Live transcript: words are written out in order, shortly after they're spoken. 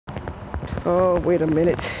Oh, wait a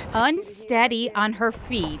minute. Unsteady on her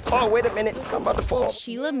feet, Oh, wait a minute. I'm about to fall.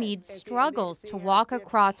 Sheila Mead struggles to walk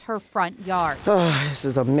across her front yard. Oh, this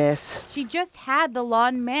is a mess. She just had the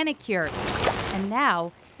lawn manicured, and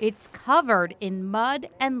now it's covered in mud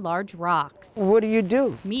and large rocks. What do you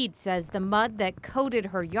do? Mead says the mud that coated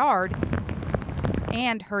her yard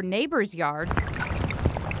and her neighbors' yards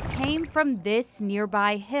came from this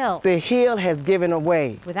nearby hill. The hill has given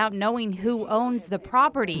away. Without knowing who owns the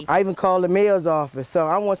property I even called the mayor's office, so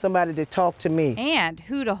I want somebody to talk to me. and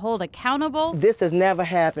who to hold accountable, This has never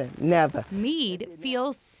happened, never. Mead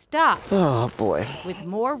feels stuck Oh, boy. with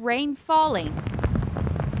more rain falling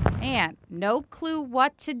and no clue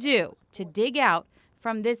what to do to dig out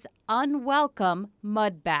from this unwelcome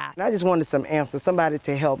mud bath. I just wanted some answers, somebody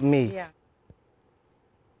to help me. Yeah.